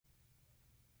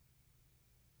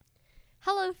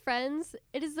Hello, friends.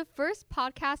 It is the first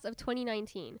podcast of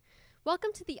 2019.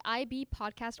 Welcome to the IB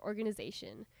Podcast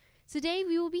Organization. Today,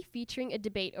 we will be featuring a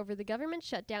debate over the government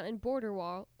shutdown and border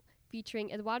wall, featuring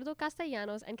Eduardo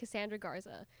Castellanos and Cassandra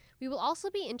Garza. We will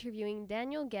also be interviewing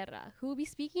Daniel Guerra, who will be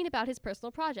speaking about his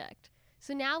personal project.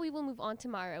 So now we will move on to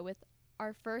Mayra with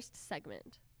our first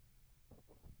segment.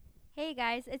 Hey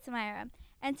guys, it's Mayra,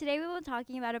 and today we will be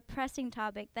talking about a pressing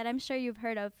topic that I'm sure you've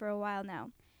heard of for a while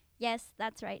now. Yes,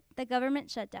 that's right, the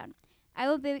government shutdown. I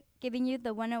will be giving you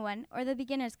the 101, or the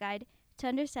beginner's guide, to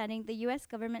understanding the U.S.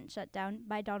 government shutdown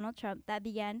by Donald Trump that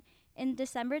began in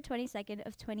December 22nd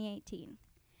of 2018.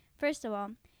 First of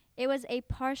all, it was a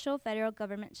partial federal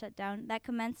government shutdown that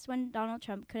commenced when Donald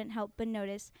Trump couldn't help but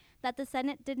notice that the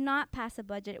Senate did not pass a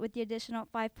budget with the additional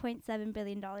 $5.7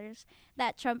 billion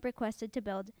that Trump requested to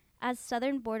build as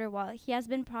southern border wall he has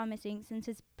been promising since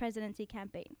his presidency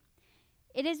campaign.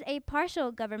 It is a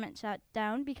partial government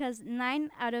shutdown because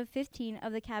 9 out of 15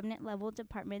 of the cabinet-level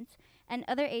departments and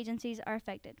other agencies are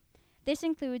affected. This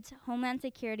includes Homeland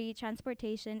Security,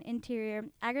 Transportation, Interior,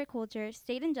 Agriculture,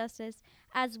 State and Justice,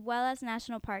 as well as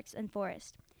National Parks and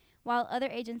Forests, while other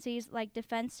agencies like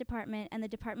Defense Department and the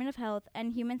Department of Health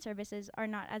and Human Services are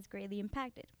not as greatly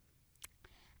impacted.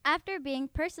 After being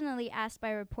personally asked by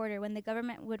a reporter when the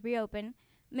government would reopen,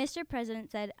 Mr.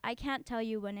 President said, "I can't tell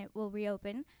you when it will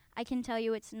reopen. I can tell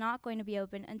you it's not going to be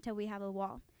open until we have a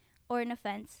wall, or an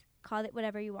offense, call it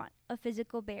whatever you want, a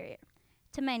physical barrier."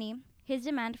 To many, his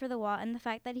demand for the wall and the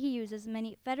fact that he uses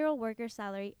many federal workers'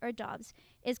 salary or jobs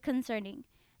is concerning,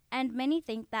 and many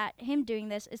think that him doing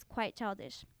this is quite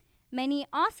childish. Many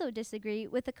also disagree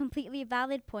with the completely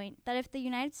valid point that if the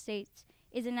United States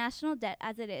is in national debt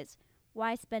as it is,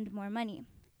 why spend more money?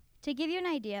 To give you an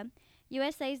idea,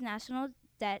 USA's national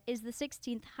debt is the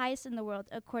 16th highest in the world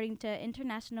according to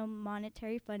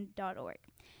internationalmonetaryfund.org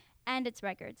and its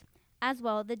records. As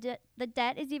well, the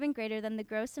debt is even greater than the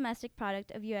gross domestic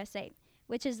product of USA,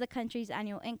 which is the country's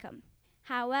annual income.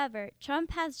 However,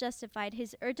 Trump has justified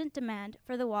his urgent demand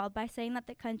for the wall by saying that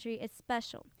the country is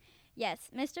special. Yes,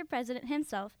 Mr. President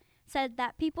himself said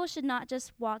that people should not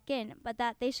just walk in, but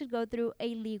that they should go through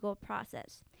a legal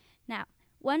process. Now,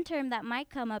 one term that might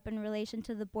come up in relation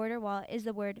to the border wall is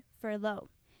the word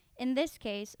furlough. In this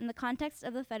case, in the context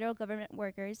of the federal government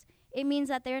workers, it means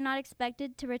that they are not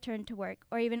expected to return to work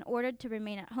or even ordered to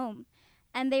remain at home,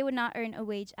 and they would not earn a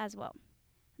wage as well.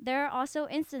 There are also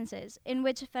instances in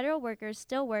which federal workers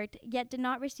still worked yet did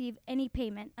not receive any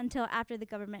payment until after the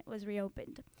government was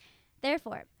reopened.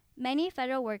 Therefore, many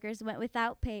federal workers went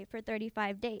without pay for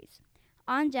 35 days.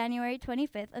 On January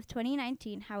 25th of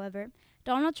 2019, however,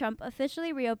 Donald Trump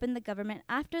officially reopened the government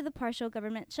after the partial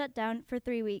government shutdown for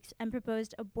 3 weeks and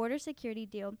proposed a border security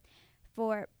deal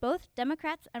for both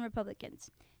Democrats and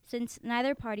Republicans, since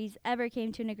neither parties ever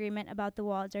came to an agreement about the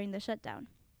wall during the shutdown.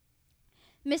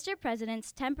 Mr.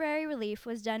 President's temporary relief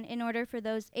was done in order for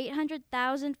those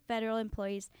 800,000 federal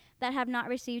employees that have not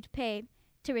received pay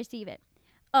to receive it.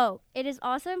 Oh, it is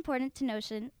also important to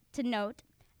note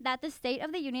that the State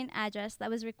of the Union address that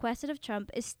was requested of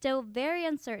Trump is still very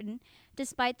uncertain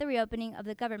despite the reopening of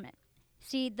the government.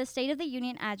 See, the State of the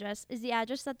Union address is the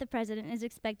address that the President is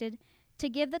expected to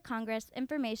give the Congress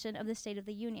information of the State of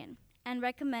the Union and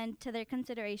recommend to their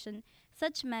consideration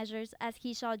such measures as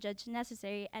he shall judge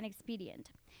necessary and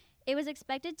expedient. It was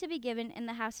expected to be given in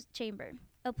the House chamber,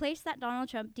 a place that Donald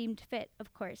Trump deemed fit,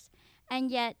 of course,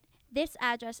 and yet this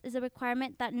address is a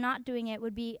requirement that not doing it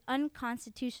would be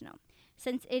unconstitutional,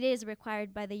 since it is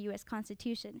required by the U.S.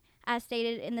 Constitution, as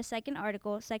stated in the second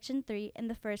article, Section 3, in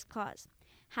the first clause.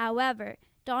 However,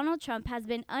 Donald Trump has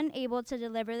been unable to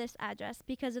deliver this address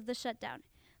because of the shutdown.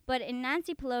 But in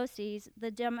Nancy Pelosi's,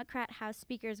 the Democrat House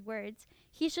Speaker's words,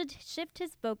 he should shift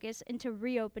his focus into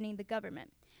reopening the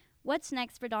government. What's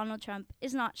next for Donald Trump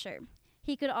is not sure.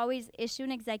 He could always issue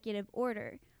an executive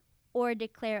order or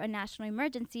declare a national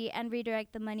emergency and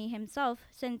redirect the money himself,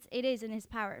 since it is in his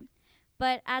power.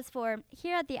 But as for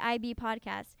here at the IB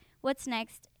podcast, what's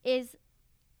next is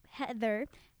Heather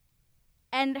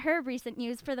and her recent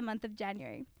news for the month of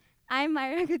January. I'm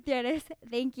Mayra Gutierrez.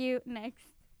 Thank you.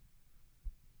 Next.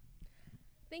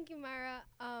 Thank you, Mayra.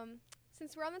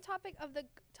 Since we're on the topic of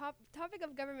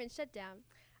government shutdown,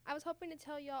 I was hoping to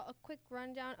tell y'all a quick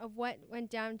rundown of what went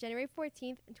down January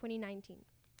 14th, 2019.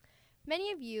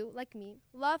 Many of you, like me,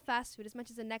 love fast food as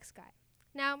much as the next guy.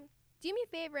 Now, do me a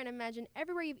favor and imagine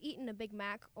everywhere you've eaten a Big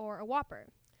Mac or a Whopper.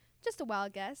 Just a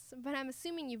wild guess, but I'm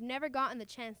assuming you've never gotten the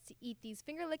chance to eat these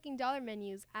finger-licking dollar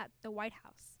menus at the White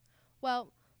House.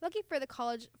 Well, lucky for the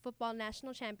college football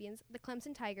national champions, the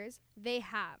Clemson Tigers, they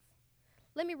have.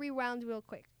 Let me rewound real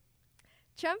quick.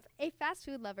 Trump, a fast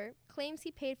food lover, claims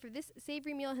he paid for this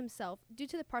savory meal himself due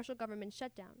to the partial government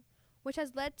shutdown, which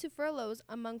has led to furloughs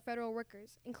among federal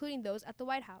workers, including those at the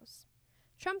White House.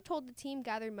 Trump told the team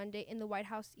gathered Monday in the White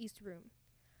House East Room,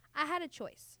 "I had a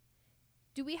choice.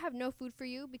 Do we have no food for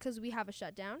you because we have a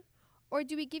shutdown? Or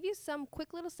do we give you some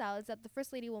quick little salads that the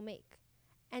First Lady will make?"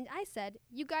 And I said,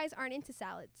 "You guys aren't into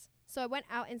salads." So I went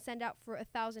out and sent out for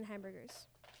 1,000 hamburgers.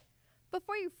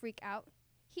 Before you freak out,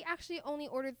 he actually only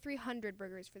ordered 300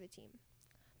 burgers for the team.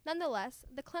 Nonetheless,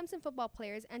 the Clemson football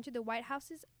players entered the White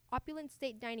House's opulent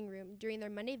state dining room during their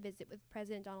Monday visit with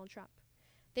President Donald Trump.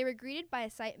 They were greeted by a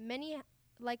sight many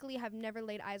likely have never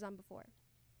laid eyes on before.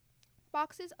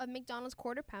 Boxes of McDonald's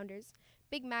Quarter Pounders,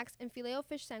 Big Macs, and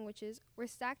Filet-O-Fish sandwiches were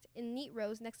stacked in neat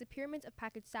rows next to pyramids of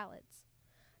packaged salads.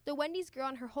 The Wendy's girl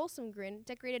on her wholesome grin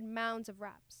decorated mounds of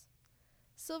wraps.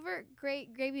 Silver gray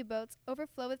gravy boats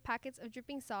overflow with packets of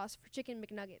dripping sauce for chicken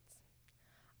McNuggets.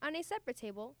 On a separate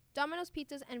table, Domino's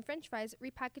pizzas and French fries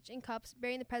repackaged in cups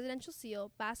bearing the presidential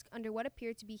seal bask under what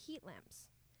appeared to be heat lamps.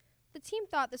 The team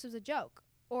thought this was a joke,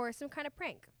 or some kind of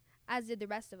prank, as did the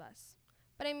rest of us.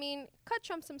 But I mean, cut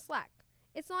Trump some slack.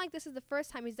 It's not like this is the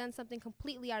first time he's done something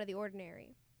completely out of the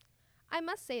ordinary. I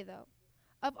must say, though,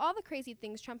 of all the crazy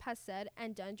things Trump has said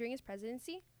and done during his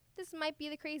presidency, this might be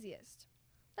the craziest.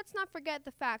 Let's not forget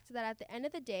the fact that at the end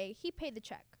of the day, he paid the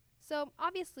check, so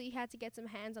obviously he had to get some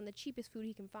hands on the cheapest food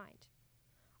he can find.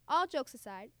 All jokes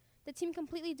aside, the team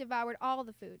completely devoured all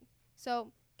the food,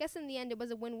 so guess in the end it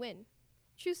was a win-win.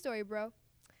 True story, bro.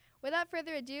 Without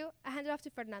further ado, I hand it off to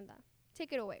Fernanda.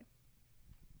 Take it away.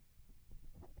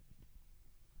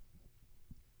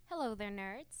 Hello there,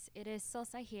 nerds. It is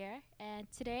Sosa here, and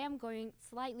today I'm going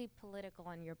slightly political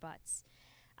on your butts.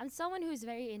 I'm someone who's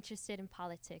very interested in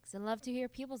politics and love to hear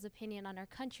people's opinion on our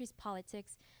country's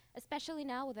politics, especially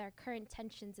now with our current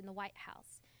tensions in the White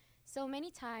House. So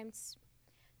many times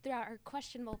throughout our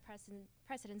questionable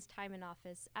president's time in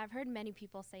office, I've heard many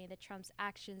people saying that Trump's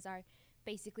actions are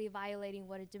basically violating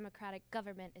what a democratic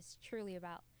government is truly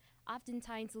about,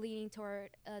 oftentimes leaning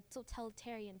toward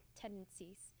totalitarian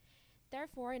tendencies.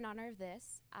 Therefore, in honor of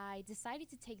this, I decided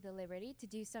to take the liberty to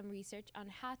do some research on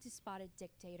how to spot a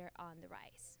dictator on the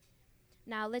rise.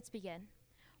 Now, let's begin.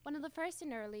 One of the first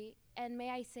and early, and may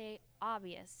I say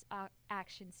obvious,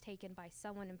 actions taken by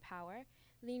someone in power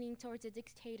leaning towards a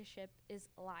dictatorship is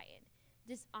lying.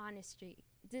 Dishonesty,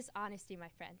 my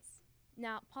friends.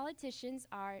 Now, politicians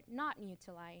are not new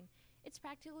to lying. It's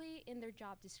practically in their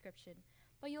job description,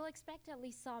 but you'll expect at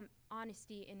least some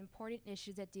honesty in important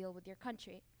issues that deal with your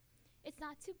country. It's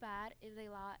not too bad if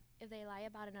they lie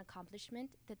about an accomplishment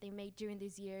that they made during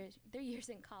their years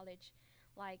in college,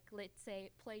 like, let's say,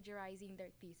 plagiarizing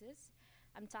their thesis.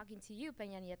 I'm talking to you,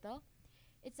 Peña Nieto.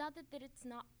 It's not that it's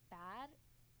not bad,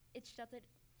 it's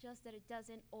just that it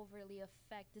doesn't overly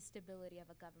affect the stability of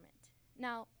a government.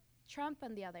 Now, Trump,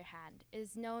 on the other hand,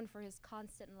 is known for his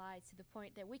constant lies to the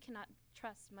point that we cannot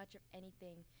trust much of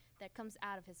anything that comes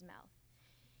out of his mouth.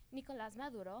 Nicolás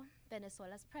Maduro,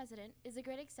 Venezuela's president, is a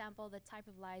great example of the type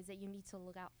of lies that you need to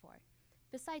look out for,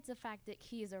 besides the fact that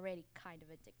he is already kind of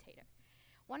a dictator.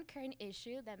 One current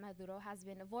issue that Maduro has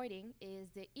been avoiding is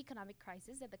the economic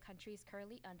crisis that the country is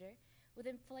currently under, with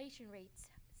inflation rates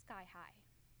sky high.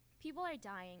 People are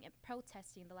dying and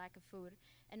protesting the lack of food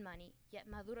and money, yet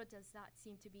Maduro does not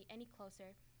seem to be any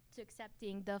closer to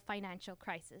accepting the financial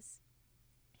crisis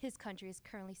his country is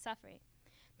currently suffering.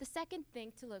 The second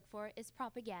thing to look for is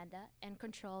propaganda and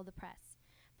control of the press.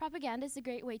 Propaganda is a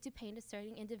great way to paint a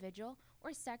certain individual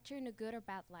or sector in a good or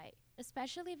bad light,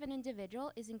 especially if an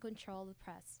individual is in control of the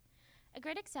press. A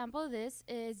great example of this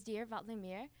is dear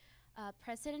Vladimir,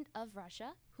 president of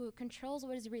Russia, who controls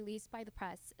what is released by the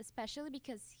press, especially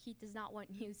because he does not want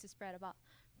news to spread about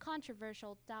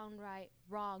controversial, downright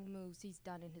wrong moves he's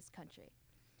done in his country.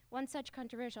 One such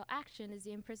controversial action is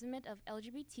the imprisonment of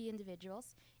LGBT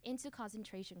individuals into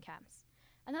concentration camps.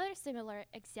 Another similar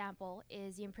example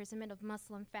is the imprisonment of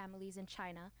Muslim families in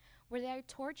China, where they are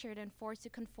tortured and forced to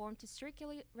conform to strict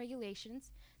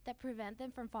regulations that prevent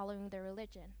them from following their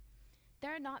religion.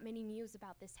 There are not many news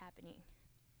about this happening.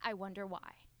 I wonder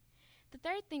why. The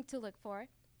third thing to look for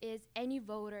is any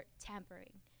voter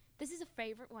tampering. This is a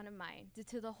favorite one of mine due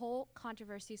to the whole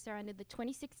controversy surrounding the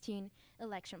 2016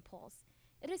 election polls.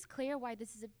 It is clear why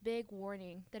this is a big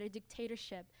warning that a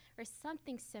dictatorship or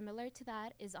something similar to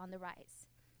that is on the rise.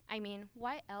 I mean,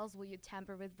 why else will you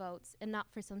tamper with votes and not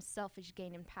for some selfish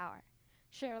gain in power?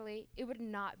 Surely, it would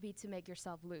not be to make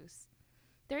yourself lose.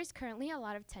 There is currently a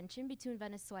lot of tension between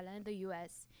Venezuela and the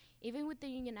US, even with the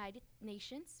United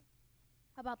Nations,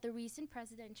 about the recent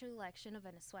presidential election of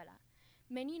Venezuela.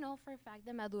 Many know for a fact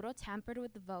that Maduro tampered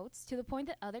with the votes to the point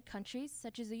that other countries,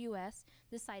 such as the US,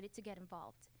 decided to get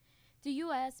involved. The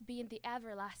US, being the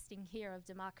everlasting hero of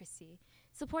democracy,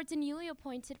 supports a newly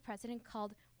appointed president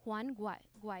called Juan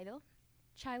Guaido,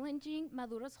 challenging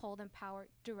Maduro's hold on power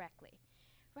directly.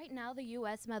 Right now, the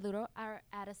US Maduro are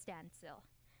at a standstill.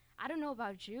 I don't know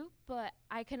about you, but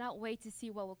I cannot wait to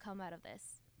see what will come out of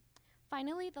this.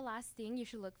 Finally, the last thing you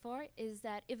should look for is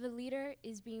that if a leader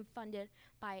is being funded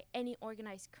by any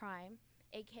organized crime,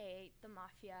 aka the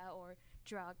mafia or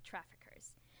drug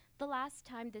traffickers. The last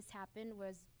time this happened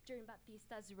was during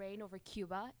Batista's reign over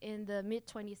Cuba in the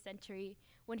mid-20th century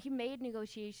when he made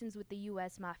negotiations with the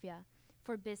US mafia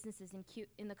for businesses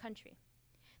in the country.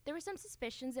 There were some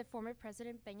suspicions that former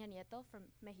President Peña Nieto from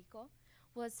Mexico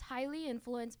was highly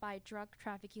influenced by drug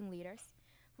trafficking leaders,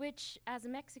 which, as a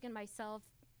Mexican myself,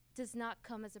 does not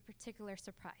come as a particular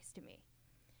surprise to me.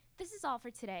 This is all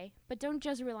for today, but don't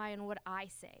just rely on what I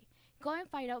say. Go and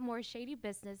find out more shady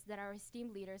business that our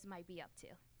esteemed leaders might be up to.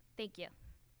 Thank you.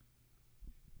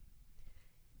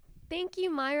 Thank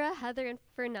you, Mayra, Heather, and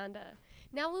Fernanda.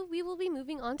 Now we will be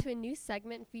moving on to a new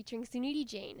segment featuring Sunidhi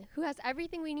Jain, who has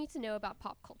everything we need to know about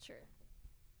pop culture.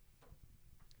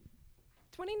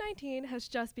 2019 has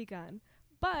just begun,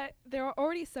 but there are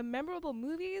already some memorable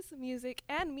movies, music,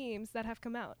 and memes that have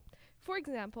come out. For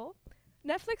example,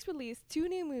 Netflix released 2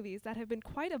 new movies that have been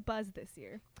quite a buzz this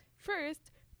year.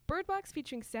 First, Bird Box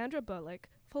featuring Sandra Bullock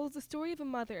follows the story of a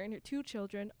mother and her 2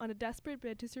 children on a desperate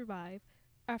bid to survive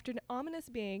after an ominous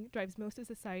being drives most of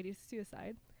society to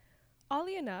suicide.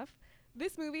 Oddly enough,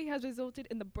 this movie has resulted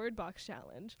in the Bird Box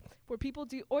Challenge, where people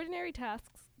do ordinary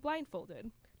tasks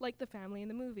blindfolded, like the family in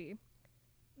the movie.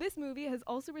 This movie has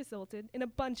also resulted in a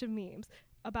bunch of memes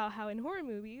about how in horror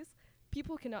movies,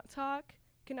 people cannot talk,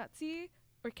 cannot see,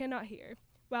 or cannot hear,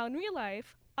 while in real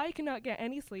life, I cannot get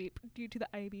any sleep due to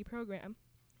the IB program.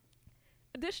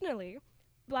 Additionally,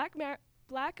 Black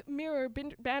Mirror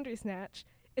Bandersnatch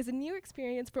is a new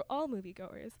experience for all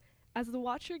moviegoers, as the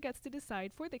watcher gets to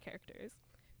decide for the characters.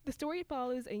 The story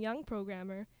follows a young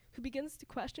programmer who begins to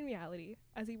question reality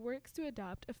as he works to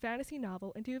adopt a fantasy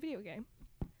novel into a video game.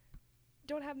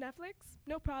 Don't have Netflix?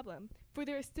 No problem, for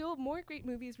there are still more great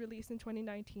movies released in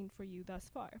 2019 for you thus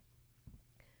far.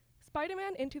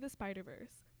 Spider-Man Into the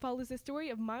Spider-Verse follows the story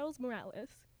of Miles Morales,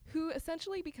 who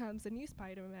essentially becomes a new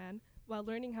Spider-Man while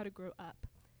learning how to grow up.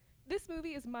 This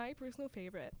movie is my personal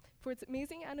favorite for its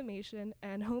amazing animation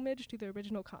and homage to the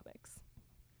original comics.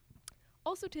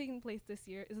 Also taking place this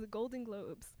year is the Golden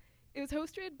Globes. It was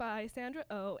hosted by Sandra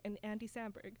Oh and Andy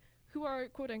Samberg, who are,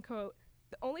 quote-unquote,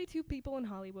 the only 2 people in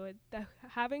Hollywood that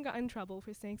haven't gotten in trouble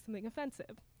for saying something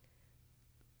offensive.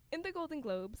 In the Golden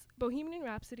Globes, Bohemian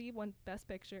Rhapsody won Best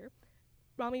Picture,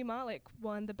 Rami Malek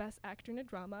won the Best Actor in a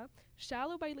Drama,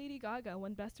 Shallow by Lady Gaga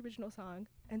won Best Original Song,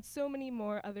 and so many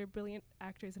more other brilliant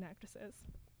actors and actresses.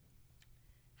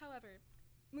 However,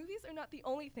 movies are not the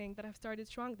only thing that have started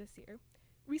strong this year.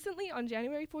 Recently, on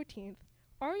January 14th,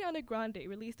 Ariana Grande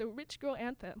released a rich girl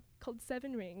anthem called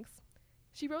 7 Rings.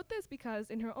 She wrote this because,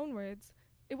 in her own words,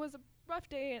 it was a rough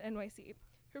day at NYC.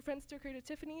 Her friends took her to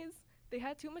Tiffany's, they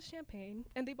had too much champagne,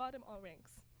 and they bought him all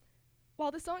rings.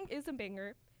 While the song is a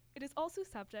banger, it is also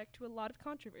subject to a lot of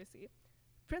controversy.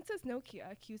 Princess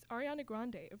Nokia accused Ariana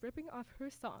Grande of ripping off her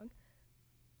song,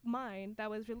 Mine, that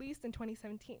was released in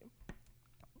 2017.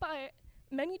 But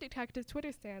many Detective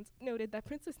Twitter stans noted that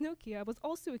Princess Nokia was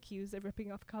also accused of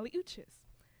ripping off Kali Uchis.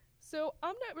 So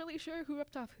I'm not really sure who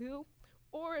ripped off who,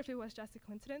 or if it was just a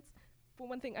coincidence, but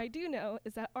one thing I do know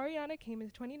is that Ariana came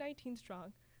into 2019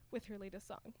 strong with her latest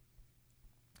song.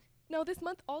 Now, this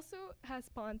month also has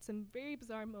spawned some very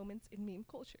bizarre moments in meme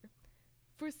culture.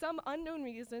 For some unknown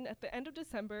reason, at the end of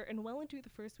December and well into the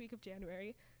first week of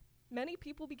January, many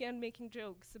people began making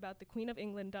jokes about the Queen of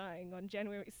England dying on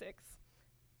January 6th.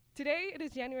 Today, it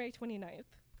is January 29th,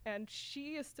 and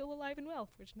she is still alive and well,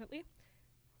 fortunately.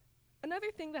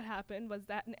 Another thing that happened was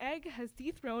that an egg has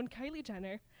dethroned Kylie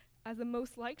Jenner as the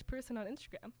most liked person on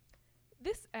Instagram.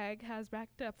 This egg has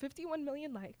racked up 51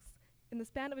 million likes in the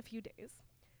span of a few days.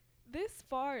 This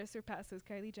far surpasses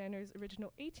Kylie Jenner's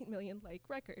original 18 million like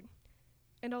record.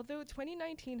 And although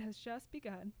 2019 has just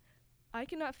begun, I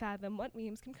cannot fathom what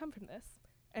memes can come from this,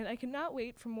 and I cannot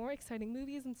wait for more exciting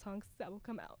movies and songs that will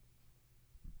come out.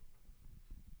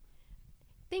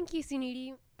 Thank you,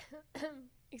 Sunidhi.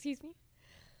 Excuse me.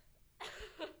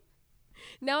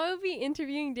 Now I will be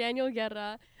interviewing Daniel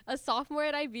Guerra, a sophomore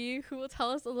at IB, who will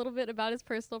tell us a little bit about his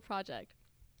personal project.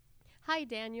 Hi,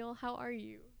 Daniel. How are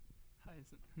you? Hi,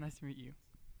 nice to meet you.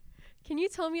 Can you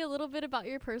tell me a little bit about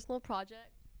your personal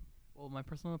project? Well, my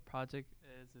personal project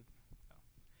is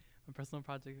My personal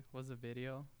project was a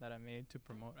video that I made to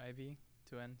promote IB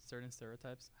to end certain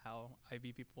stereotypes, how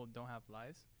IB people don't have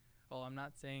lives. Well, I'm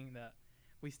not saying that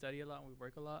we study a lot and we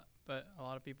work a lot, but a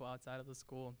lot of people outside of the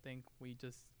school think we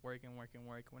just work and work and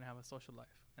work when we have a social life.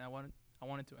 And I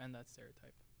wanted to end that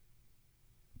stereotype.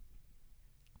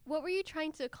 What were you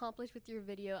trying to accomplish with your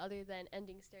video other than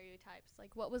ending stereotypes?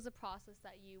 Like, what was the process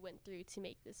that you went through to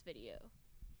make this video?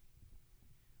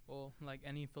 Well, like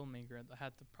any filmmaker, I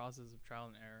had the process of trial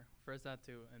and error. First, I had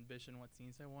to envision what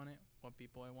scenes I wanted, what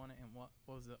people I wanted, and what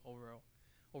was the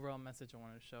overall message I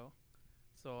wanted to show.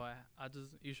 So I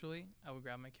would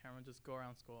grab my camera and just go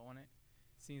around school. I wanted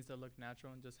scenes that look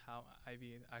natural and just how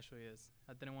Ivy actually is.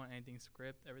 I didn't want anything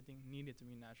script. Everything needed to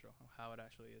be natural, how it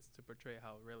actually is, to portray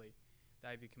how really the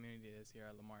Ivy community is here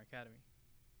at Lamar Academy.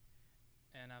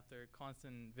 And after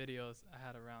constant videos, I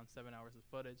had around 7 hours of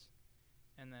footage,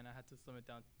 and then I had to slim it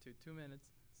down to 2 minutes.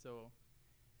 So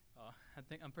I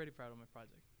think I'm pretty proud of my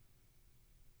project.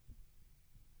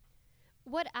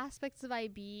 What aspects of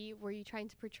IB were you trying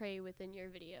to portray within your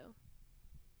video?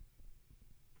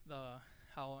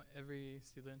 How every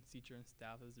student, teacher, and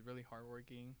staff is really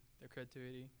hardworking, their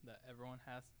creativity that everyone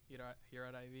has here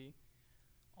at IB.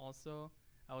 Also,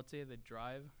 I would say the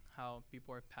drive, how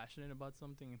people are passionate about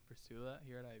something and pursue that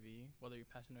here at IB, whether you're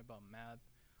passionate about math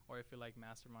or if you like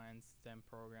masterminds, STEM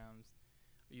programs,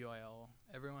 UIL,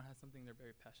 everyone has something they're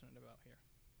very passionate about here.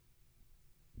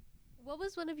 What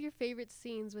was one of your favorite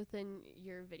scenes within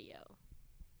your video?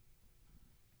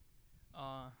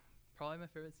 Probably my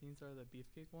favorite scenes are the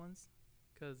beefcake ones,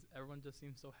 because everyone just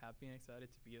seems so happy and excited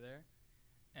to be there.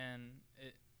 And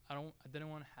I didn't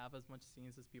want to have as much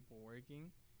scenes as people working,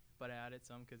 but I added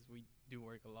some because we do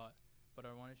work a lot. But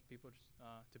I wanted people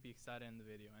to be excited in the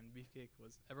video, and beefcake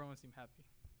everyone seemed happy.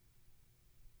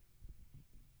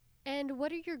 And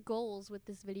what are your goals with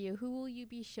this video? Who will you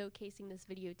be showcasing this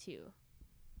video to?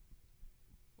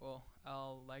 Well,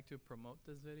 I'll like to promote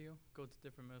this video, go to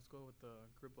different middle school with a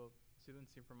group of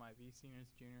students here from IB, seniors,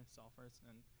 juniors, sophomores,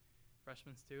 and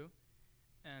freshmen too,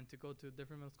 and to go to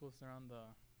different middle schools around the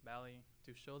valley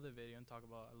to show the video and talk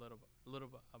about a little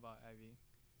bit about IB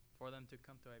for them to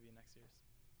come to IB next year.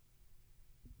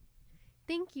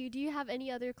 Thank you. Do you have any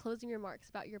other closing remarks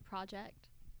about your project?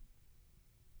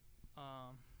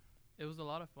 It was a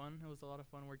lot of fun. It was a lot of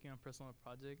fun working on a personal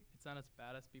project. It's not as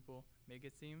bad as people make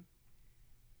it seem.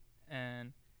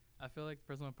 And I feel like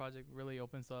personal project really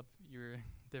opens up your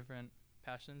different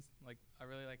passions. Like, I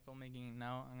really like filmmaking.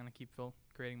 Now I'm going to keep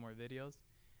creating more videos.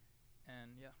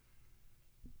 And yeah.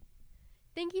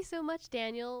 Thank you so much,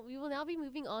 Daniel. We will now be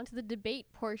moving on to the debate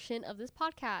portion of this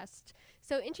podcast.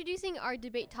 So introducing our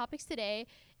debate topics today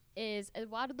is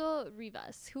Eduardo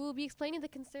Rivas, who will be explaining the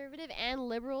conservative and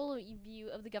liberal view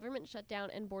of the government shutdown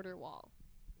and border wall.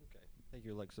 Okay, thank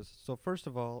you, Alexis. So first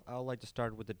of all, I would like to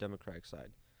start with the Democratic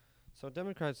side. So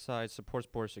Democratic side supports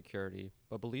border security,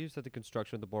 but believes that the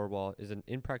construction of the border wall is an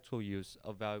impractical use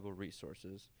of valuable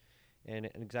resources and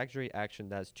an exaggerated action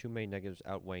that has too many negatives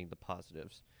outweighing the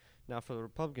positives. Now, for the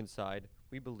Republican side,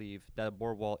 we believe that a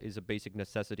border wall is a basic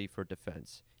necessity for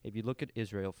defense. If you look at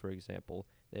Israel, for example,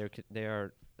 they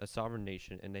are a sovereign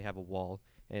nation and they have a wall,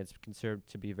 and it's considered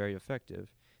to be very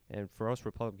effective. And for us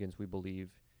Republicans, we believe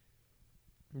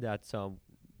that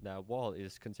that wall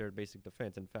is considered basic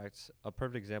defense. In fact, a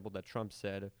perfect example that Trump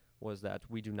said was that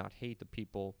we do not hate the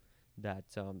people that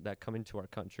come into our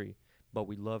country, but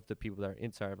we love the people that are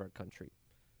inside of our country.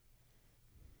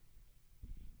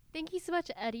 Thank you so much,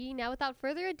 Eddie. Now, without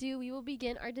further ado, we will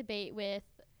begin our debate with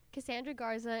Cassandra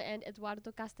Garza and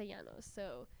Eduardo Castellanos.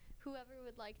 So, whoever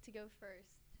would like to go first.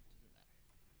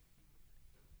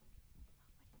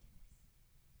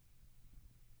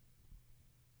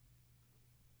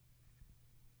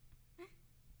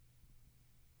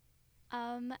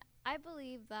 I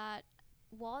believe that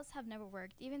walls have never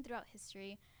worked, even throughout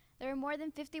history. There are more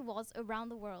than 50 walls around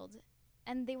the world,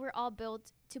 and they were all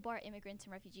built to bar immigrants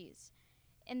and refugees.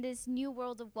 In this new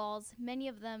world of walls, many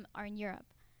of them are in Europe,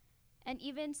 and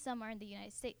even some are in the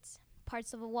United States.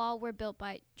 Parts of a wall were built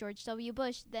by George W.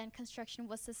 Bush, then construction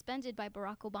was suspended by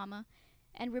Barack Obama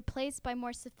and replaced by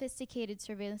more sophisticated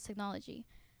surveillance technology.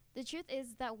 The truth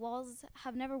is that walls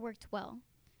have never worked well.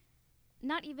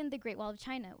 Not even the Great Wall of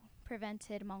China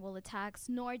prevented Mongol attacks,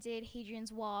 nor did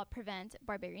Hadrian's Wall prevent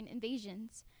barbarian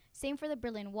invasions. Same for the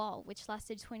Berlin Wall, which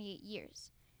lasted 28 years.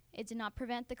 It did not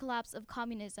prevent the collapse of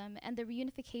communism and the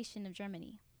reunification of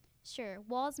Germany. Sure,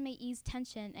 walls may ease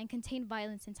tension and contain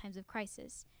violence in times of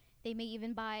crisis. They may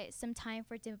even buy some time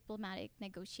for diplomatic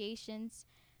negotiations,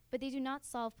 but they do not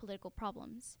solve political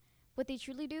problems. What they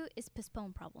truly do is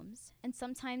postpone problems, and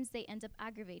sometimes they end up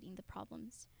aggravating the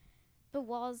problems. but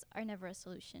walls are never a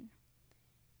solution.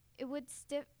 It would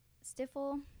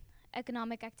stifle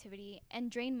economic activity and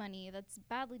drain money that's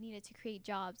badly needed to create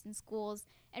jobs in schools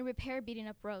and repair beaten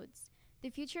up roads. The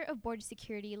future of border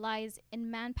security lies in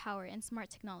manpower and smart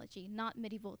technology, not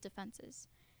medieval defenses.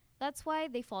 That's why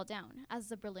they fall down, as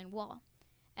the Berlin Wall.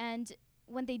 And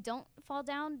when they don't fall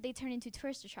down, they turn into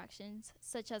tourist attractions,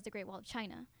 such as the Great Wall of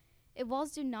China. If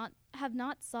walls have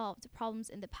not solved problems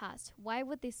in the past, why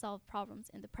would they solve problems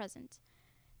in the present?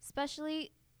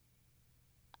 Especially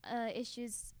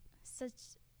issues such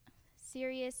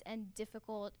serious and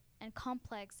difficult and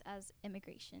complex as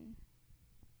immigration.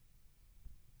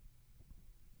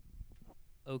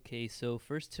 Okay, so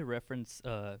first to reference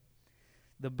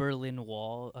the Berlin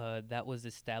Wall that was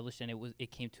established, and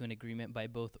it came to an agreement by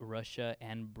both Russia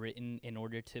and Britain in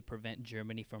order to prevent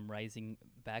Germany from rising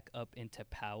back up into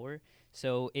power.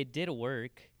 So it did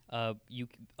work.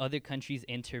 Other countries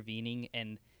intervening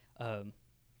and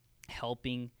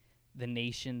helping the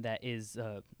nation that is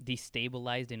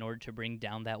destabilized in order to bring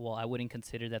down that wall. I wouldn't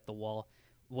consider that the wall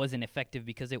wasn't effective,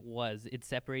 because it was. It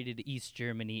separated East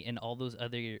Germany and all those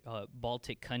other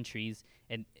Baltic countries,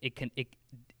 and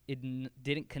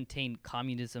didn't contain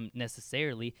communism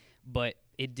necessarily, but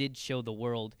it did show the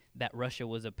world that Russia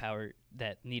was a power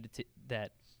that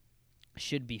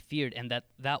should be feared, and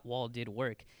that wall did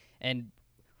work. And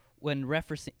when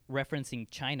referencing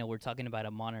China, we're talking about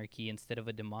a monarchy instead of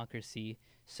a democracy.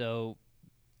 So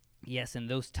yes, in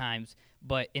those times,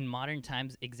 but in modern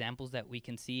times, examples that we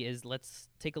can see is, let's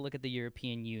take a look at the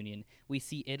European Union. We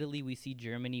see Italy, we see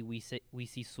Germany, we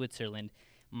see Switzerland.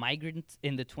 Migrants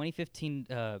in the 2015,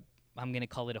 I'm going to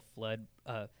call it a flood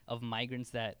of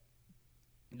migrants that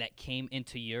came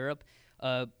into Europe.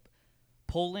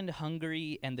 Poland,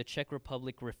 Hungary, and the Czech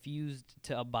Republic refused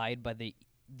to abide by the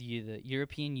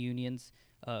European Union's,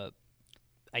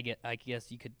 I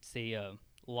guess you could say,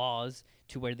 laws,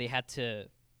 to where they had to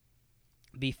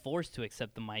be forced to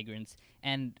accept the migrants.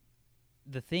 And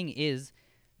the thing is,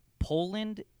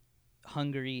 Poland,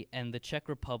 Hungary, and the Czech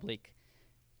Republic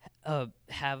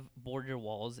have border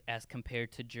walls as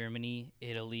compared to Germany,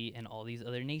 Italy, and all these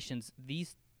other nations.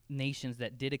 These nations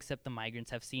that did accept the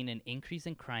migrants have seen an increase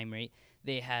in crime rate.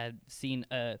 They had seen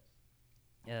a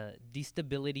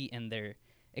destability in their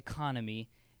economy,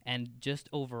 and just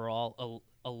overall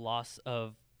a loss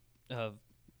of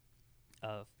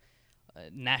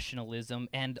nationalism.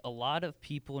 And a lot of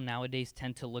people nowadays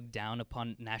tend to look down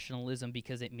upon nationalism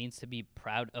because it means to be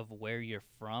proud of where you're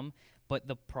from. But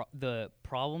the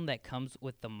problem that comes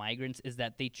with the migrants is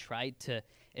that they tried to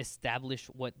establish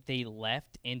what they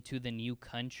left into the new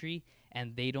country,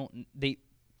 and they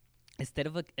instead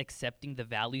of accepting the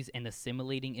values and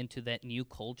assimilating into that new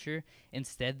culture,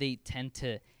 instead they tend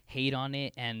to hate on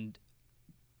it and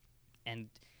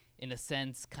in a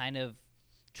sense kind of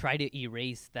try to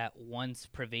erase that once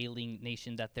prevailing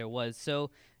nation that there was.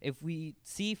 So if we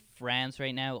see France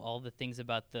right now, all the things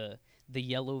about the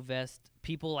yellow vest,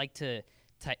 people like to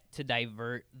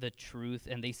divert the truth,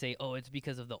 and they say, oh, it's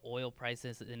because of the oil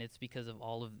prices and it's because of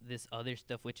all of this other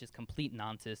stuff, which is complete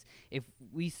nonsense. If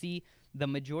we see, the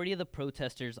majority of the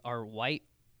protesters are white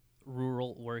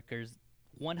rural workers,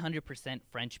 100%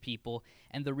 French people,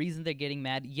 and the reason they're getting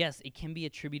mad, yes, it can be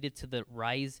attributed to the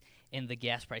rise in the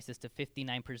gas prices to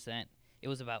 59%. It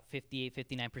was about 58,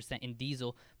 59% in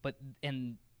diesel,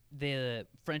 and the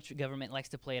French government likes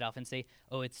to play it off and say,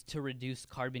 oh, it's to reduce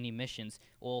carbon emissions.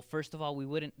 Well, first of all,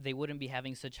 they wouldn't be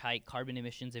having such high carbon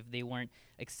emissions if they weren't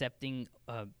accepting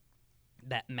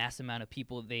that mass amount of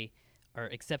people they are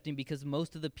accepting, because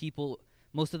most of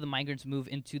the migrants move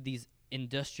into these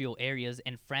industrial areas,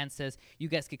 and France says you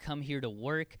guys could come here to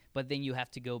work, but then you have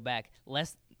to go back.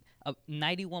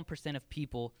 91% of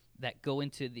people that go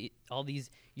into all these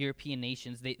European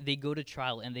nations, they go to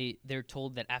trial, and they're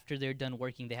told that after they're done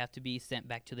working, they have to be sent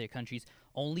back to their countries.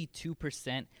 Only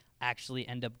 2% actually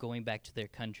end up going back to their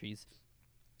countries.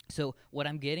 So what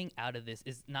I'm getting out of this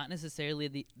is not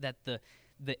necessarily that the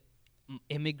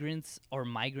immigrants or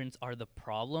migrants are the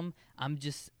problem. I'm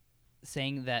just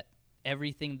saying that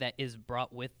everything that is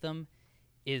brought with them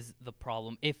is the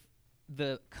problem. If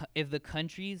they're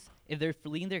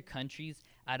fleeing their countries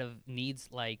out of needs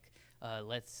like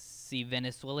let's see,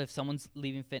 Venezuela, if someone's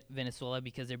leaving Venezuela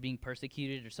because they're being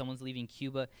persecuted, or someone's leaving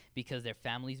Cuba because their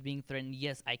family's being threatened,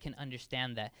 yes, I can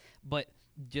understand that. But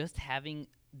just having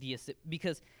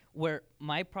because where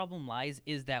my problem lies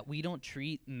is that we don't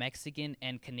treat Mexican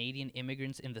and Canadian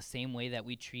immigrants in the same way that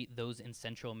we treat those in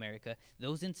Central America.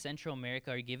 Those in Central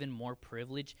America are given more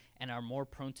privilege and are more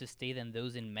prone to stay than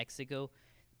those in Mexico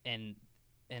and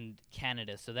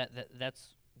Canada. So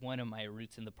that's one of my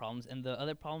roots in the problems. And the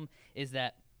other problem is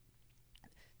that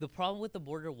the problem with the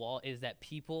border wall is that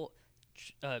people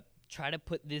try to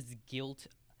put this guilt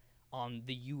on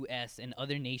the U.S. and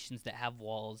other nations that have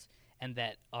walls and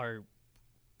that are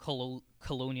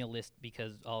colonialist,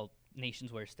 because all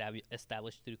nations were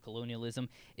established through colonialism,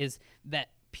 is that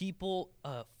people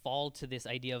fall to this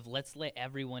idea of let's let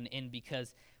everyone in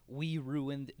because we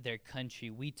ruined their country,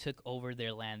 we took over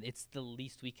their land, it's the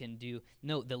least we can do.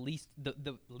 No, the least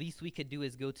we could do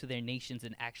is go to their nations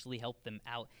and actually help them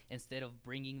out instead of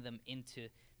bringing them into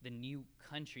the new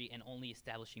country and only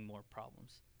establishing more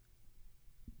problems.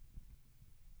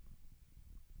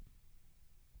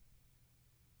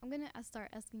 I'm going to start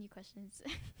asking you questions.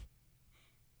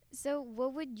 So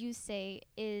what would you say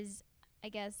is, I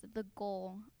guess, the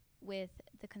goal with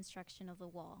the construction of the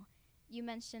wall? You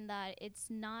mentioned that it's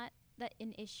not that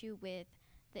an issue with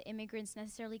the immigrants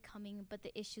necessarily coming, but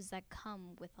the issues that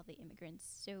come with all the immigrants.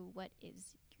 So what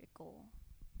is your goal?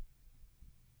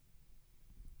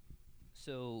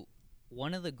 So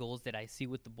one of the goals that I see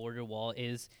with the border wall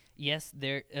is, yes,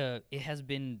 there it has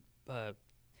been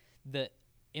the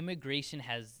immigration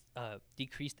has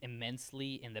decreased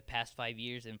immensely in the past 5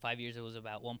 years. In 5 years, it was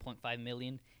about 1.5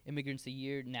 million immigrants a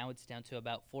year. Now it's down to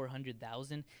about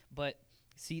 400,000. But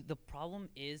see, the problem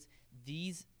is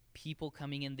these people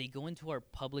coming in, they go into our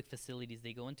public facilities,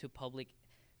 they go into public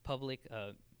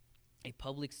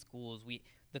schools.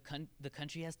 The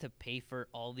country has to pay for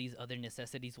all these other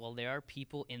necessities, while there are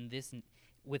people in this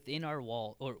within our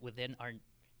wall, or within our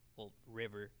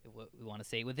river, what we want to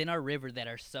say, within our river, that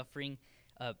are suffering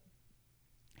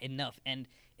enough. And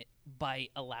by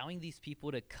allowing these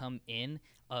people to come in,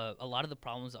 a lot of the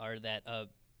problems are that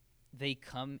they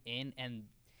come in, and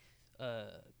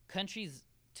countries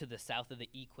to the south of the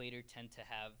equator tend to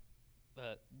have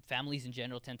families in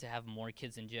general tend to have more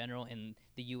kids in general. In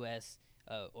the U.S.,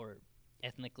 or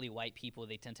ethnically white people,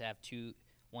 they tend to have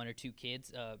one or two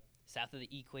kids. South of the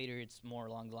equator, it's more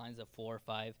along the lines of 4 or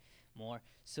 5 more.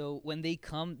 So when they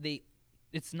come,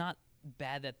 it's not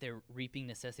bad that they're reaping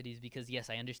necessities, because yes,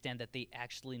 I understand that they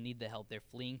actually need the help. They're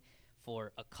fleeing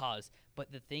for a cause.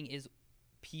 But the thing is,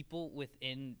 people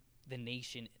within the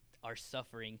nation are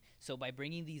suffering. So by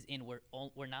bringing these in,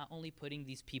 we're not only putting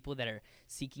these people that are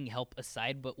seeking help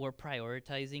aside, but we're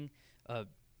prioritizing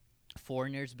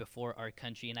foreigners before our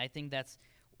country. And I think that's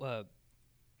a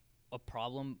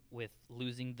problem with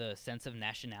losing the sense of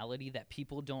nationality, that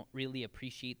people don't really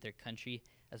appreciate their country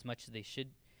as much as they should.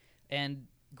 And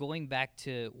going back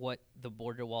to what the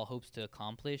border wall hopes to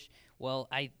accomplish, well,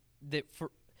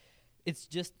 it's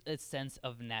just a sense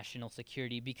of national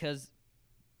security, because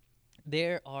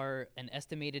there are an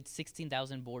estimated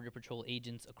 16,000 Border Patrol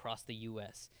agents across the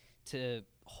U.S.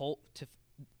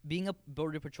 Being a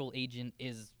Border Patrol agent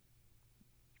is,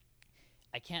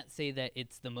 I can't say that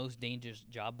it's the most dangerous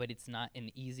job, but it's not an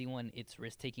easy one. It's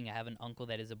risk-taking. I have an uncle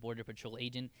that is a Border Patrol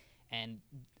agent, and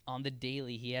on the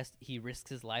daily, he risks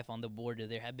his life on the border.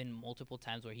 There have been multiple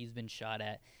times where he's been shot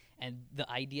at, and the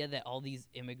idea that all these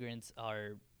immigrants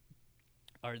are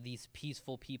these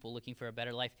peaceful people looking for a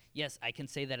better life. Yes, I can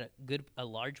say that a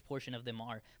large portion of them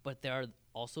are, but there are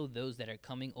also those that are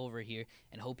coming over here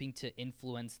and hoping to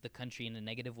influence the country in a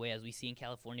negative way, as we see in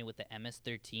California with the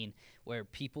MS-13, where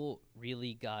people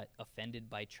really got offended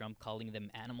by Trump calling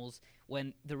them animals,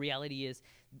 when the reality is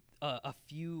a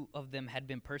few of them had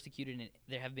been persecuted, and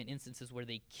there have been instances where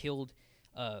they killed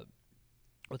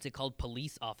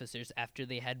police officers after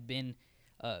they had been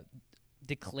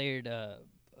declared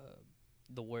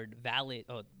the word valid,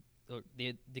 or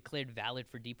they declared valid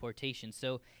for deportation.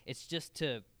 So it's just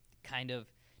to kind of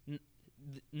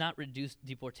not reduce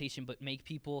deportation, but make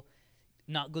people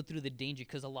not go through the danger,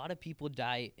 because a lot of people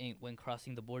die when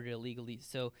crossing the border illegally.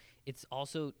 So it's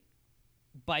also,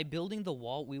 by building the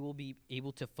wall, we will be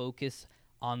able to focus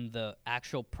on the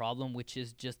actual problem, which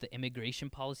is just the immigration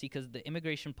policy, because the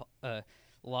immigration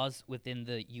laws within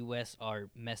the U.S. are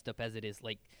messed up as it is.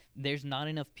 Like, there's not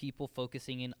enough people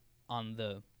focusing in on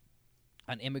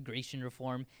immigration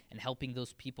reform and helping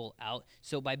those people out.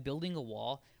 So by building a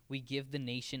wall, we give the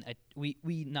nation we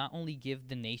not only give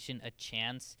the nation a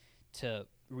chance to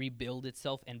rebuild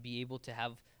itself and be able to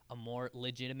have a more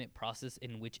legitimate process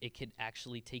in which it could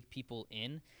actually take people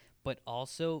in, but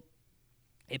also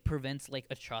it prevents like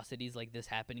atrocities like this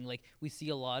happening. Like, we see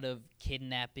a lot of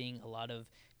kidnapping, a lot of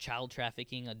child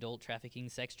trafficking, adult trafficking,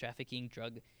 sex trafficking,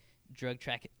 drug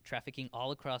trafficking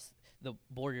all across the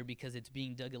border, because it's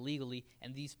being dug illegally,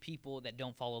 and these people that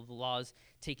don't follow the laws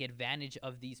take advantage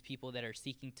of these people that are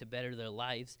seeking to better their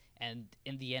lives, and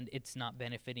in the end, it's not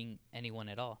benefiting anyone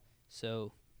at all.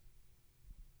 So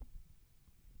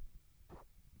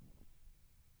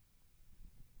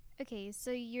Okay, so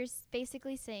you're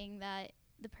basically saying that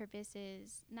the purpose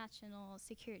is national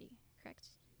security, correct?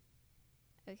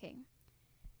 Okay.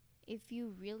 If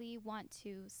you really want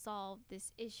to solve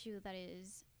this issue that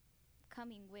is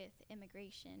coming with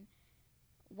immigration,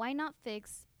 why not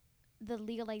fix the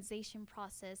legalization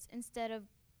process instead of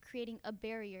creating a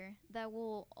barrier that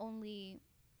will only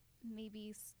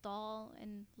maybe stall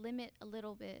and limit a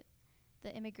little bit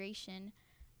the immigration?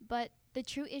 But the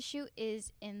true issue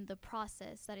is in the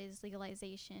process, that is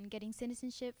legalization, getting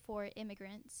citizenship for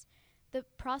immigrants. The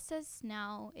process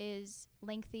now is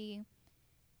lengthy,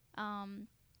 and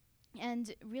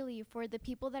really for the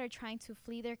people that are trying to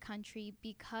flee their country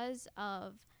because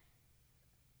of,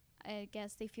 I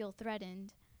guess, they feel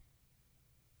threatened,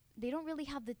 they don't really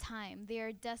have the time. They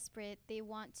are desperate. They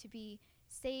want to be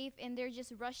safe, and they're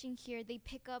just rushing here. They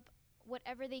pick up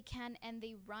whatever they can and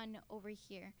they run over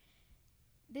here.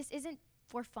 This isn't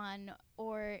for fun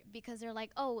or because they're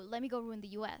like, oh, let me go ruin the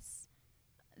US.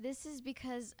 This is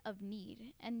because of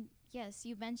need. And yes,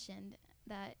 you mentioned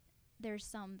that there's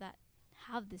some that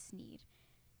have this need.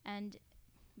 And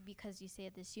because you say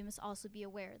this, you must also be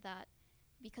aware that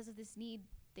because of this need,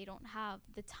 they don't have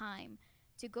the time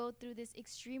to go through this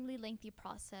extremely lengthy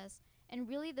process. And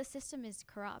really, the system is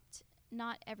corrupt.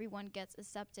 Not everyone gets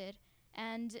accepted,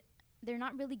 and they're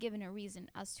not really given a reason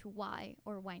as to why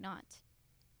or why not.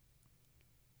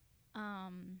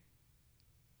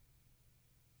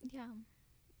 Yeah.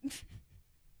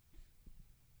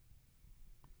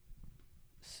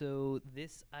 So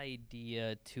this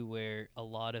idea to where a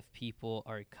lot of people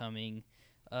are coming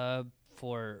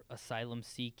for asylum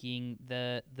seeking,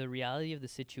 the reality of the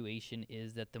situation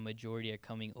is that the majority are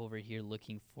coming over here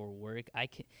looking for work.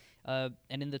 And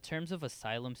in the terms of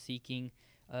asylum seeking,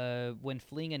 when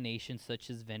fleeing a nation such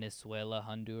as Venezuela,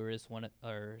 Honduras,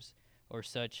 or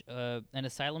such, an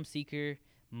asylum seeker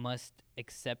must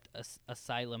accept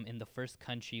asylum in the first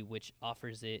country which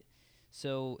offers it.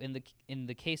 So in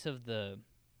the case of the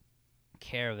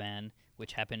caravan,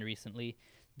 which happened recently,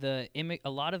 a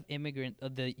lot of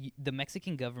the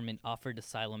Mexican government offered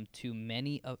asylum to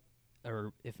many of,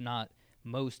 or if not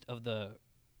most of the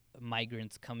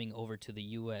migrants coming over to the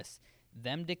U.S.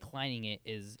 Them declining it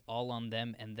is all on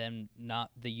them, and them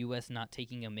not the U.S. not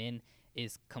taking them in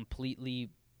is completely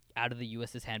out of the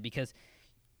U.S.'s hand, because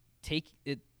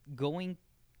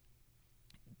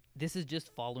this is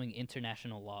just following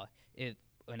international law.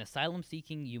 When asylum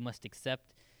seeking, you must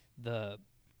accept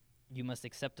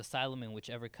asylum in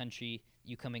whichever country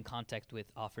you come in contact with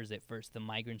offers it first. The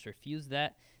migrants refused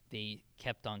that. They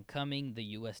kept on coming. The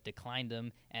U.S. declined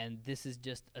them. And this is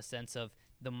just a sense of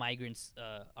the migrants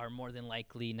are more than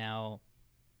likely now,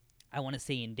 I want to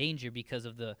say, in danger because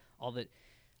of there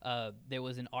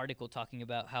was an article talking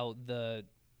about how the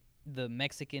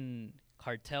Mexican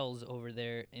cartels over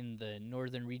there in the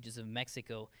northern regions of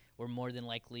Mexico were more than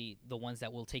likely the ones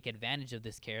that will take advantage of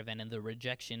this caravan and the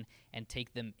rejection and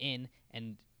take them in.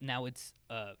 And now it's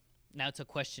a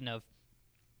question of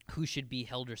who should be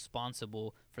held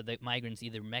responsible for the migrants,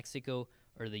 either Mexico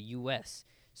or the U.S.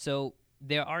 So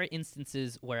there are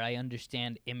instances where I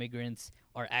understand immigrants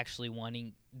are actually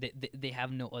wanting, they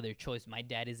have no other choice. My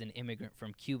dad is an immigrant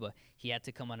from Cuba. He had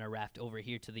to come on a raft over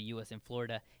here to the U.S. in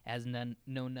Florida, has known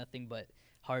nothing but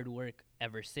hard work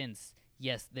ever since.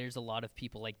 Yes, there's a lot of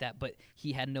people like that, but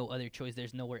he had no other choice.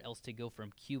 There's nowhere else to go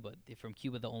from Cuba. From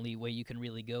Cuba, the only way you can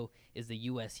really go is the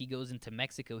U.S. He goes into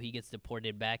Mexico, he gets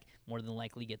deported back, more than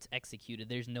likely gets executed.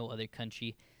 There's no other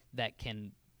country that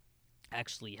can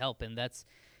actually help, and that's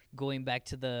going back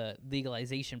to the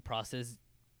legalization process.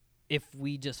 If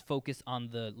we just focus on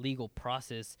the legal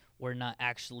process, we're not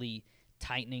actually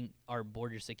tightening our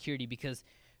border security, because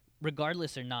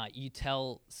regardless or not, you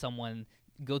tell someone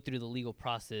go through the legal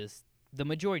process, the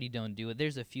majority don't do it.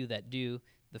 There's a few that do,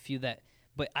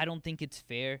 but I don't think it's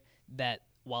fair that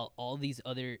while all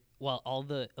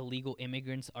the illegal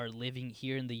immigrants are living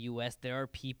here in the U.S., there are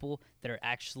people that are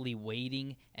actually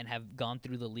waiting and have gone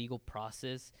through the legal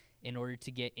process in order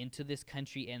to get into this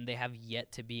country, and they have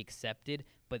yet to be accepted.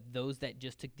 But those that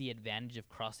just took the advantage of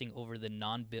crossing over the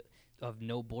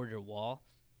no border wall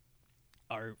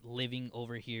are living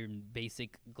over here in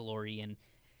basic glory and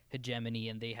hegemony,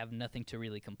 and they have nothing to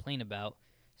really complain about.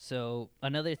 So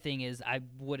another thing is,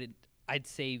 I'd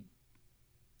say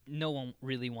no one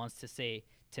really wants to say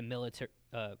to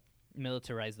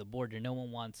militarize the border. No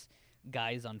one wants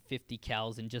guys on 50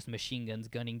 cals and just machine guns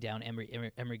gunning down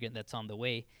immigrant that's on the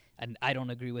way, and I don't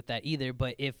agree with that either.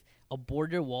 But if a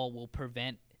border wall will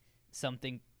prevent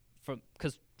something from,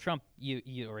 because Trump,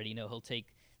 you already know, he'll take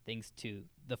things to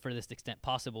the furthest extent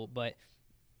possible, but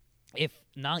if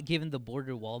not given the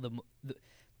border wall,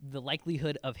 the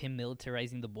likelihood of him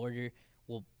militarizing the border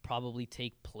will probably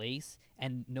take place,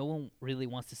 and no one really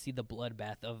wants to see the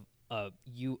bloodbath of a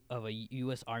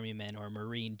U.S. Army man or a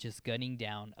Marine just gunning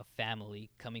down a family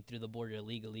coming through the border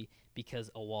illegally because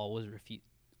a wall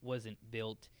wasn't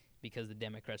built because the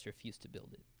Democrats refused to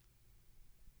build it.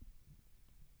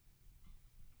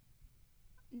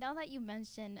 Now that you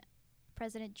mention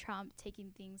President Trump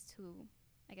taking things to,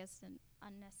 I guess, an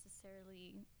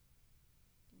unnecessarily,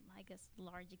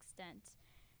 large extent,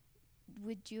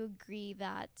 would you agree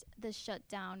that the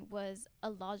shutdown was a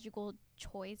logical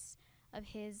choice of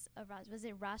his? Was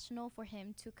it rational for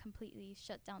him to completely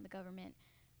shut down the government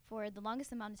for the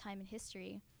longest amount of time in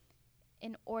history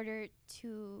in order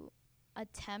to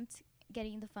attempt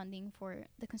getting the funding for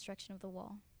the construction of the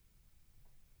wall?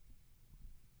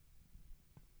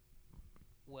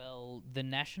 Well, the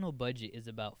national budget is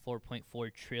about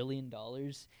 $4.4 trillion.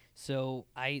 So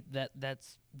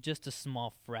that's just a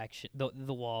small fraction.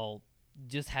 The wall,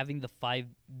 just having the 5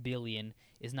 billion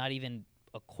is not even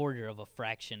a quarter of a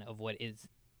fraction of what is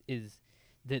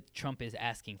that Trump is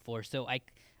asking for. So I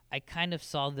kind of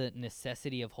saw the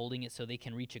necessity of holding it so they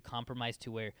can reach a compromise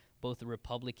to where both the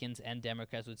Republicans and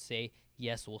Democrats would say,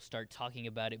 yes, we'll start talking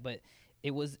about it. But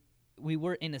we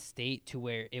were in a state to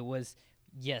where it was,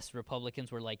 yes,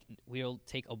 Republicans were like, we'll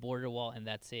take a border wall and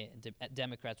that's it. And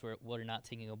Democrats were, we're not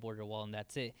taking a border wall and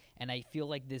that's it. And I feel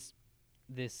like this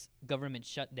government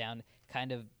shutdown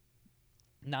kind of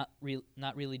not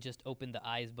really just opened the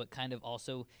eyes, but kind of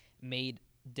also made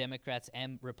Democrats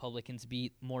and Republicans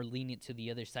be more lenient to the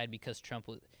other side, because Trump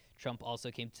also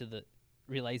came to the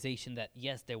realization that,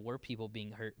 yes, there were people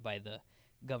being hurt by the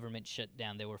government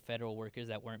shutdown. There were federal workers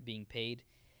that weren't being paid.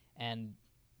 And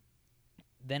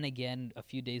then again, a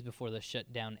few days before the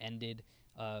shutdown ended,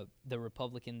 the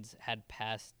Republicans had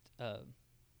passed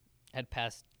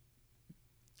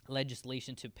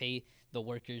legislation to pay the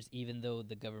workers even though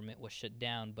the government was shut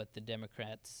down, but the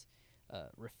Democrats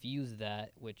refused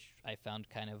that, which I found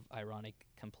kind of ironic,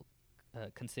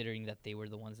 considering that they were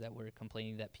the ones that were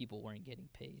complaining that people weren't getting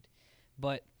paid.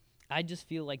 But I just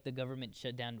feel like the government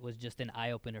shutdown was just an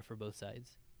eye-opener for both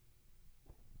sides.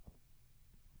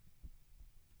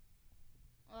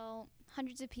 Well,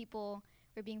 hundreds of people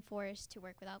were being forced to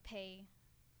work without pay.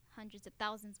 Hundreds of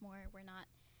thousands more were not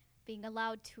being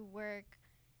allowed to work,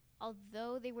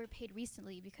 although they were paid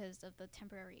recently because of the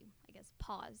temporary,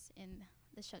 pause in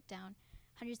the shutdown.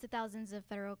 Hundreds of thousands of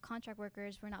federal contract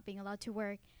workers were not being allowed to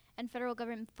work, and federal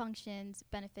government functions,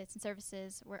 benefits, and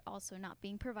services were also not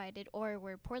being provided or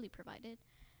were poorly provided.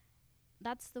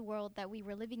 That's the world that we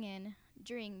were living in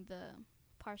during the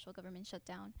partial government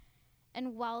shutdown.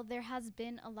 And while there has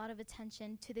been a lot of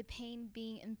attention to the pain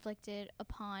being inflicted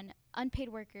upon unpaid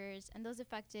workers and those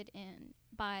affected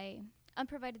by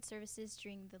unprovided services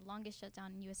during the longest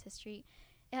shutdown in U.S. history,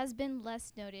 it has been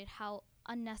less noted how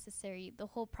unnecessary the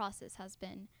whole process has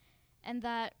been, and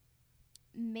that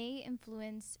may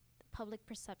influence public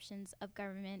perceptions of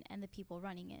government and the people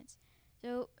running it.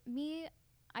 So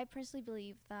I personally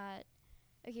believe that,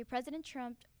 President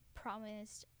Trump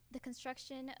promised the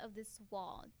construction of this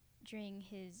wall during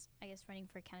his, running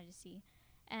for candidacy.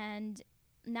 And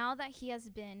now that he has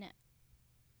been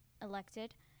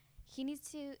elected, he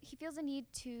feels a need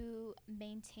to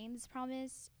maintain this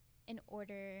promise in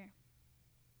order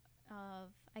of,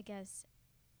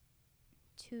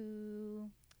 to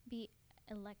be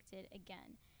elected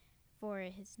again for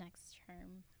his next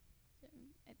term. So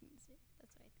I think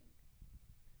that's what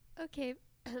I think. Okay,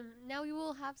 now we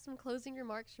will have some closing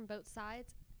remarks from both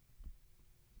sides.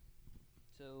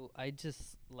 So I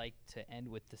just like to end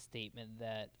with the statement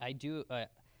that I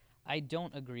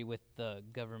don't agree with the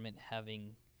government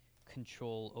having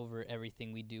control over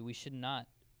everything we do. We should not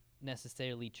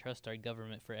necessarily trust our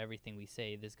government for everything we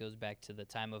say. This goes back to the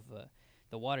time of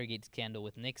the Watergate scandal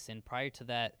with Nixon. Prior to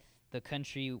that, the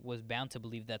country was bound to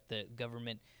believe that the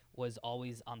government was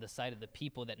always on the side of the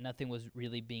people, that nothing was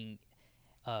really being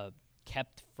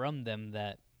kept from them,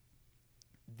 that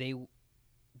they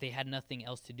had nothing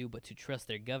else to do but to trust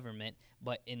their government.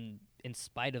 But in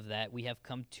spite of that, we have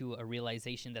come to a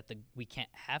realization that we can't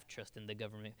have trust in the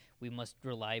government. We must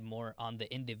rely more on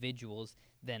the individuals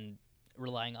than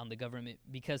relying on the government,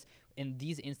 because in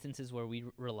these instances where we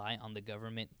rely on the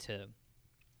government to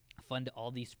fund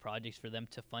all these projects, for them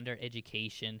to fund our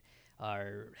education,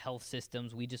 our health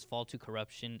systems, we just fall to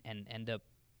corruption and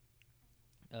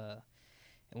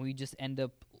we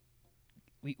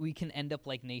can end up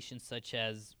like nations such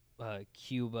as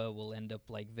Cuba, will end up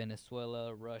like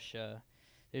Venezuela, Russia.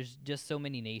 There's just so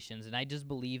many nations, and I just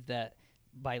believe that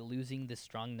by losing the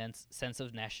strong sense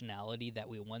of nationality that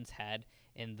we once had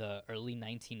in the early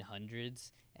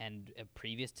 1900s and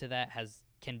previous to that, has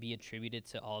can be attributed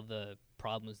to all the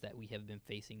problems that we have been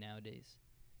facing nowadays?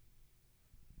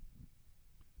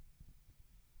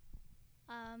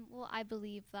 Well, I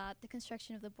believe that the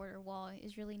construction of the border wall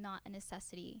is really not a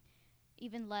necessity,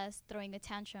 even less throwing a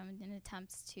tantrum in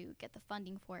attempts to get the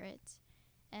funding for it.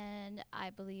 And I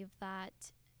believe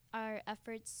that our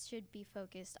efforts should be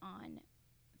focused on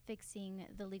fixing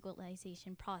the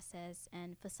legalization process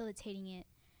and facilitating it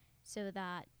so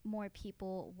that more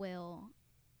people will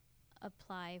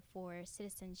apply for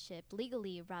citizenship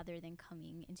legally rather than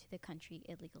coming into the country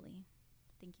illegally.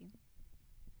 Thank you.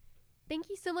 Thank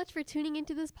you so much for tuning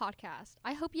into this podcast.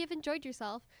 I hope you have enjoyed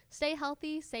yourself. Stay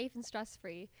healthy, safe, and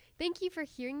stress-free. Thank you for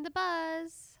hearing the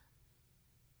buzz.